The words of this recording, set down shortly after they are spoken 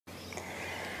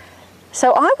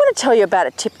So I want to tell you about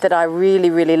a tip that I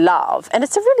really love, and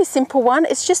it's a really simple one.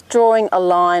 It's just drawing a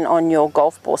line on your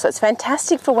golf ball. So it's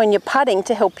fantastic for when you're putting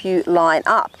to help you line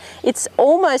up. It's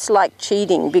almost like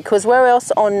cheating, because where else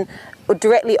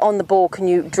directly on the ball can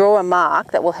you draw a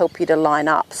mark that will help you to line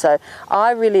up? So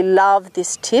I really love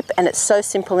this tip, and it's so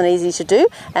simple and easy to do,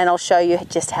 and I'll show you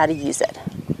just how to use it.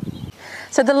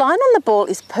 So the line on the ball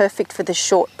is perfect for the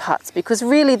short putts, because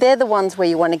really they're the ones where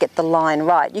you want to get the line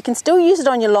right. You can still use it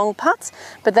on your long putts,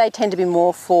 but they tend to be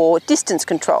more for distance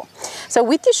control. So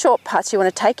with your short putts, you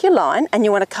want to take your line and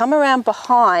you want to come around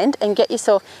behind and get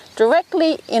yourself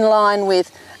directly in line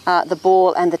with the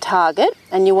ball and the target,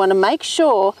 and you want to make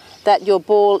sure that your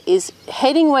ball is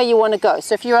heading where you want to go.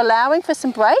 So if you're allowing for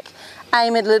some break,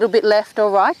 aim it a little bit left or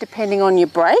right depending on your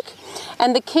break.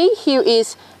 And the key here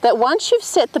is that once you've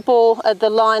set the ball, the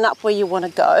line up where you want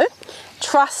to go,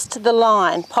 trust the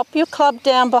line. Pop your club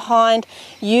down behind,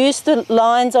 use the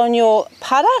lines on your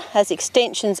putter as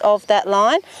extensions of that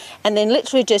line, and then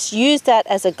literally just use that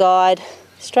as a guide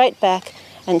straight back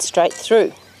and straight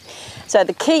through. So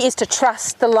the key is to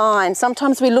trust the line.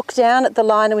 Sometimes we look down at the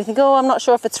line and we think, oh, I'm not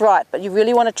sure if it's right, but you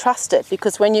really want to trust it,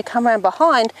 because when you come around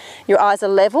behind, your eyes are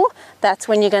level. That's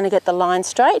when you're going to get the line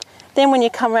straight. Then when you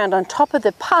come around on top of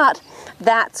the putt,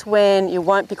 that's when you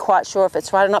won't be quite sure if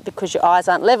it's right or not, because your eyes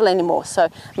aren't level anymore. So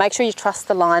make sure you trust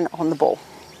the line on the ball.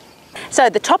 So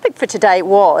the topic for today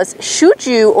was, should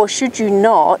you or should you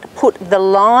not put the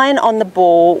line on the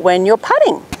ball when you're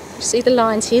putting? See the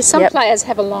lines here? Some players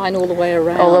have a line all the way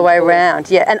around. All the way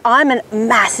around, yeah. And I'm a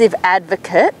massive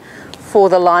advocate for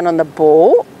the line on the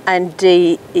ball, and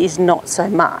Dee is not so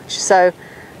much. So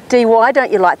Dee, why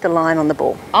don't you like the line on the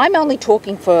ball? I'm only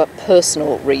talking for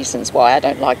personal reasons why I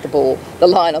don't like the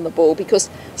line on the ball,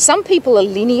 because some people are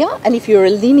linear, and if you're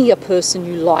a linear person,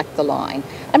 you like the line.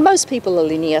 And most people are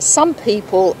linear. Some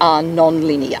people are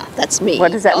non-linear. That's me.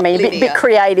 What does that mean? A bit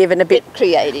creative and a bit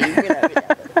creative, you know.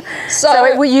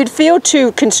 So you'd feel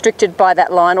too constricted by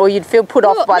that line, or you'd feel put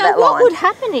off by that line? What would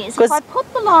happen is, if I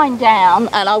put the line down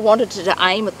and I wanted to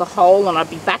aim at the hole, and I'd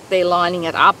be back there lining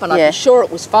it up, and I'd be sure it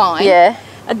was fine. Yeah.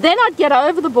 And then I'd get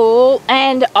over the ball,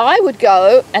 and I would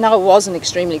go, and I was an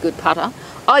extremely good putter,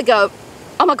 I go,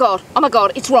 oh my God,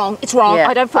 it's wrong. Yeah.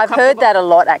 I don't feel comfortable. I've heard that a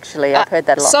lot, actually. I've heard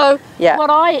that a lot. So what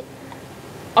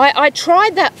I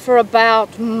tried that for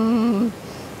about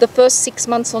the first 6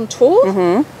 months on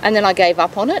tour, and then I gave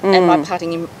up on it, and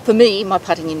my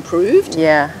putting improved.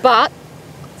 Yeah. But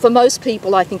for most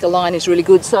people, I think a line is really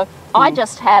good. So I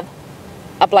just have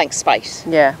a blank space.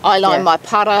 Yeah. I line my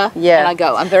putter and I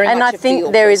go. I'm very much a feel And I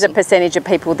think there is a percentage of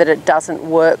people that it doesn't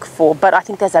work for, but I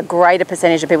think there's a greater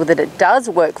percentage of people that it does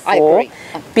work for. I agree.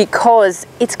 Because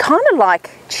it's kind of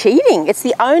like cheating. It's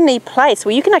the only place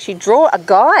where you can actually draw a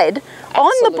guide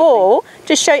on the ball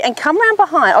to show you, and come around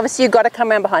behind. Obviously you've got to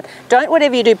come around behind. Don't,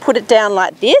 whatever you do, put it down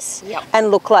like this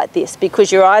and look like this,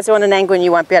 because your eyes are on an angle and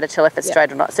you won't be able to tell if it's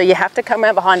straight or not. So you have to come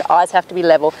around behind, eyes have to be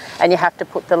level, and you have to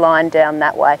put the line down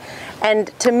that way. And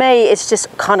to me, it's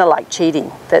just kind of like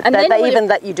cheating that they even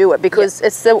let you do it, because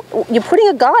it's you're putting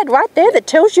a guide right there that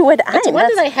tells you where to aim. It's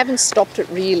wonder they haven't stopped it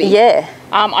really. Yeah.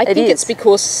 I think it's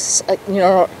because,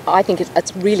 I think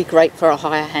it's really great for a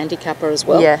higher handicapper as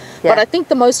well. Yeah. But I think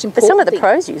the most important Some of the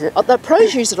pros use it. The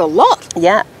pros use it a lot.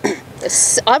 Yeah.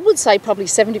 I would say probably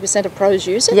 70% of pros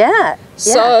use it. Yeah.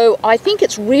 So I think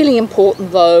it's really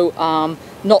important, though,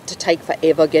 not to take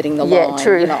forever getting the line.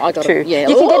 True. You can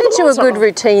get into a good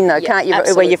routine, though, can't you?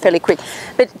 Absolutely. Where you're fairly quick.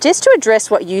 But just to address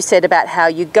what you said about how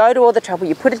you go to all the trouble,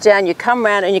 you put it down, you come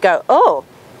around and you go, oh,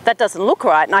 that doesn't look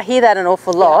right. And I hear that an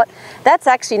awful lot. That's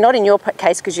actually not in your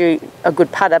case because you're a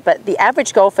good putter, but the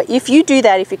average golfer, if you do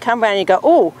that, if you come around and you go,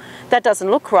 oh, that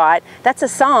doesn't look right, that's a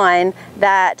sign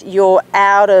that you're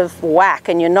out of whack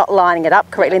and you're not lining it up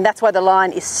correctly. And that's why the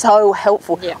line is so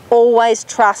helpful. Always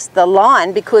trust the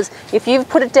line, because if you've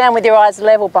put it down with your eyes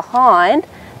level behind,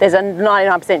 there's a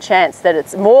 99% chance that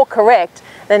it's more correct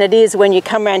than it is when you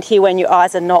come around here when your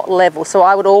eyes are not level. So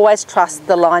I would always trust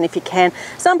the line if you can.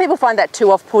 Some people find that too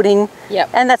off-putting,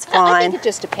 and that's fine. I think it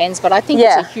just depends, but I think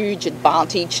it's a huge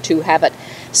advantage to have it,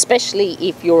 especially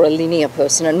if you're a linear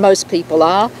person, and most people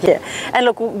are. Yeah, and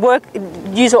look,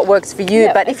 use what works for you,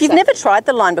 but if you've never tried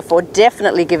the line before,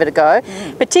 definitely give it a go.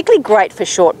 Particularly great for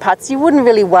short putts. You wouldn't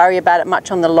really worry about it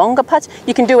much on the longer putts.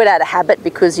 You can do it out of habit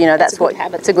because, that's what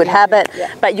it's a good habit,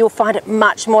 but you'll find it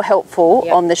much more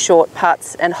helpful on the short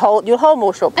putts, and you'll hold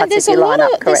more short putts if you line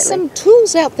up correctly. There's some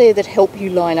tools out there that help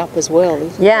you line up as well,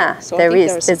 isn't there? So there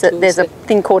is. There's a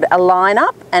thing called a line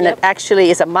up, and it actually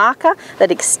is a marker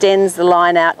that extends the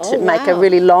line out to make a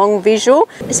really long visual.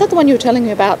 Is that the one you were telling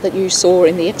me about that you saw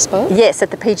in the expo? Yes,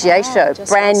 at the PGA show.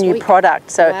 Brand new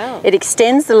product. So it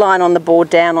extends the line on the board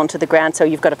down onto the ground, so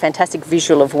you've got a fantastic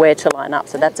visual of where to line up.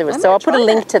 So that's it. So I'll put a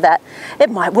link to that. It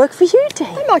might work for you, Dee.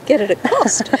 I might get it at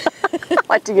cost. I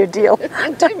might do you a deal. Do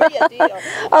me a deal.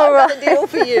 I've got a deal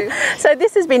for you. So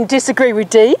this has been Disagree with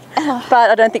Dee, but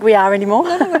I don't think we are anymore.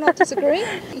 No, we're not disagreeing.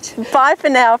 Bye for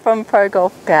now from Pro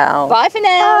Golf Gal. Bye for now.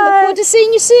 Bye. Look forward to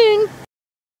seeing you soon.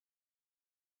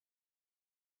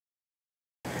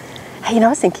 Hey, you know, I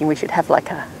was thinking we should have a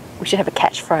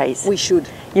catchphrase. We should.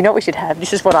 You know what we should have?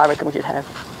 This is what I reckon we should have.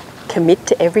 Commit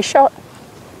to every shot.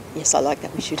 Yes, I like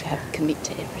that. We should have commit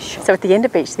to every shot. So at the end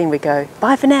of each thing we go,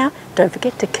 bye for now. Don't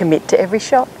forget to commit to every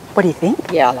shot. What do you think?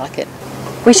 Yeah, I like it.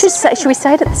 Should we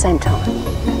say it at the same time?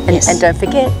 Yes. And don't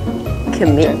forget,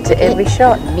 commit to every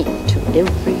shot. Commit to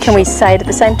every shot. Can we say it at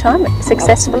the same time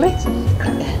successfully?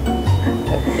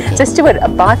 So let's do it. A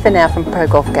bye for now from Pro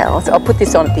Golf Gals. I'll put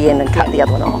this on at the end and cut the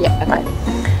other one off. Yeah, okay.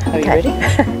 Are you ready?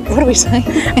 What are we saying?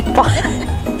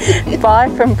 Bye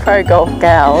from Pro Golf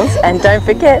Gals, and don't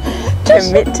forget,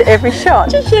 commit to every shot.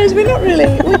 Just shows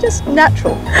we're just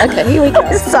natural. Okay, here we go.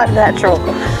 It's so natural.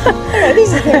 Okay,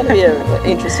 this is going to be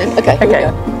interesting. Okay, here we go.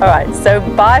 All right, so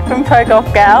bye from Pro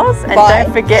Golf Gals, and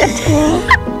don't forget.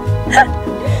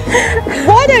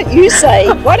 Why don't you say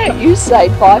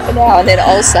bye for now, and then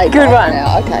I'll say Good bye one. for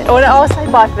now. Okay. Well, I'll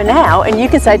say bye for now, and you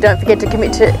can say don't forget to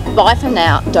commit to. Bye for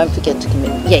now. Don't forget to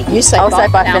commit. Yeah, you say. I'll say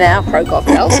bye for now. Pro Golf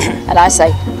Gals, and I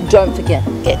say don't forget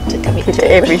to commit to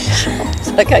every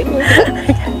shot. Okay.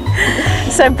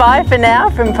 So bye for now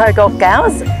from Pro Golf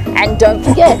Gals, and don't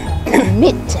forget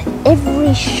commit to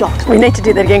every shot. We need to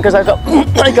do that again because I got.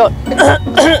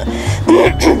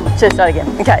 So start again.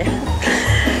 Okay.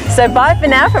 So bye for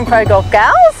now from Pro Golf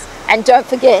Gals. And don't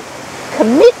forget,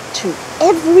 commit to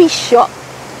every shot